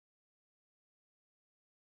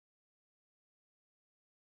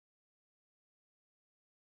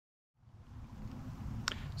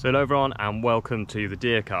So hello everyone and welcome to the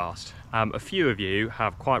Deercast. A few of you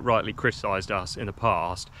have quite rightly criticised us in the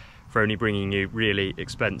past for only bringing you really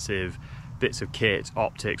expensive bits of kit,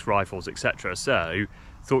 optics, rifles, etc. So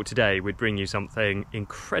thought today we'd bring you something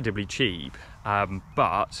incredibly cheap,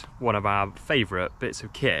 but one of our favourite bits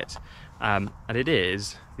of kit, and it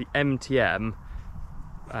is the MTM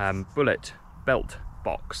bullet belt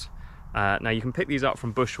box. Now you can pick these up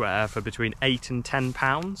from Bushwear for between £8 and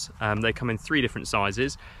 £10. They come in 3 different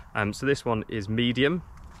sizes. So this one is medium.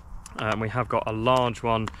 We have got a large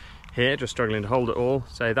one here, just struggling to hold it all.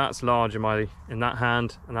 So that's large in that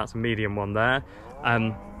hand, and that's a medium one there.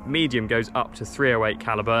 Medium goes up to 308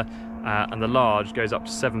 caliber, and the large goes up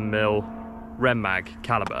to 7mm Rem Mag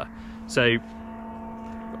caliber. So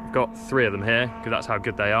I've got 3 of them here because that's how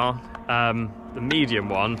good they are. The medium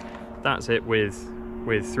one, that's it with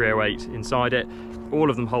 308 inside it. All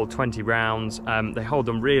of them hold 20 rounds. They hold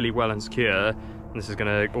them really well and secure, and this is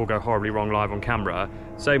going to all go horribly wrong live on camera,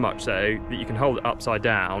 so much so that you can hold it upside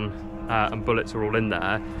down and bullets are all in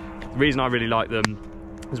there. The reason I really like them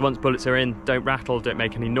is once bullets are in, don't rattle, don't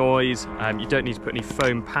make any noise. You don't need to put any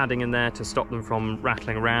foam padding in there to stop them from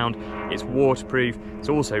rattling around. It's waterproof. It's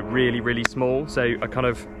also really small, so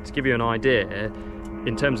to give you an idea,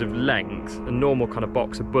 in terms of length, a normal kind of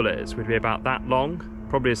box of bullets would be about that long,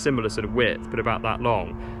 probably a similar sort of width, but about that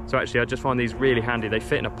long. So actually I just find these really handy. They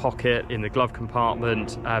fit in a pocket, in the glove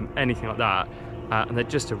compartment, anything like that, and they're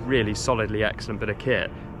just a really solidly excellent bit of kit.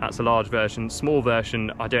 That's a large version. Small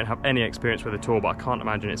version I don't have any experience with at all, but I can't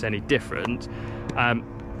imagine it's any different.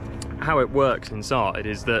 How it works inside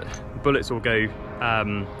is that the bullets all go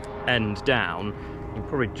end down. You can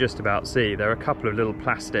probably just about see there are a couple of little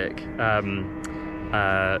plastic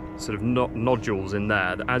sort of nodules in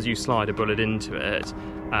there that as you slide a bullet into it,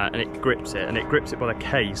 and it grips it by the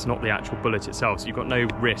case, not the actual bullet itself, so you've got no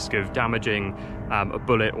risk of damaging a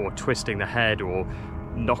bullet or twisting the head or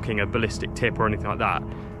knocking a ballistic tip or anything like that.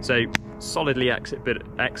 So solidly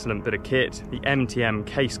excellent bit of kit. The MTM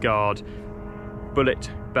case guard bullet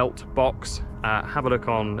belt box. Have a look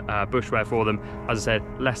on Bushwear for them. As I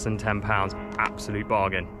said, less than £10, absolute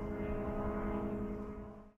bargain.